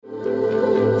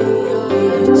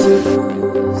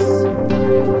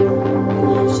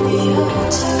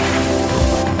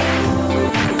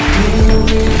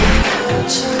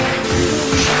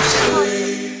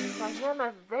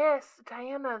ask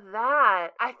Diana that.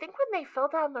 I think when they fell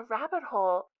down the rabbit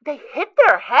hole, they hit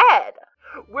their head.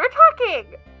 We're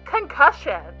talking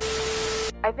concussion.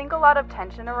 I think a lot of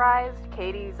tension arised.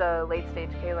 Katie's a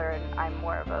late-stage Kaler, and I'm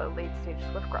more of a late-stage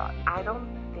Swiftgrot. I don't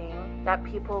think that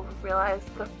people realize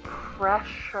the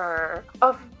pressure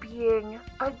of being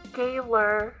a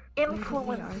Gaylor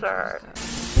influencer.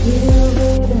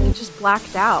 He just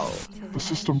blacked out. The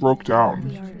system broke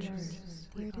down.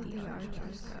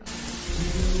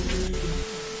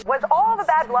 Was all the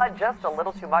bad blood just a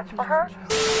little too much for her?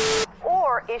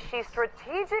 Or is she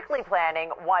strategically planning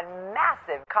one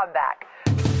massive comeback?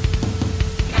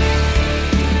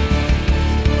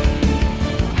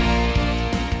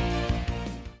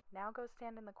 Now go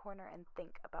stand in the corner and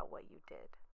think about what you did.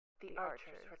 The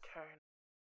Archer's Return.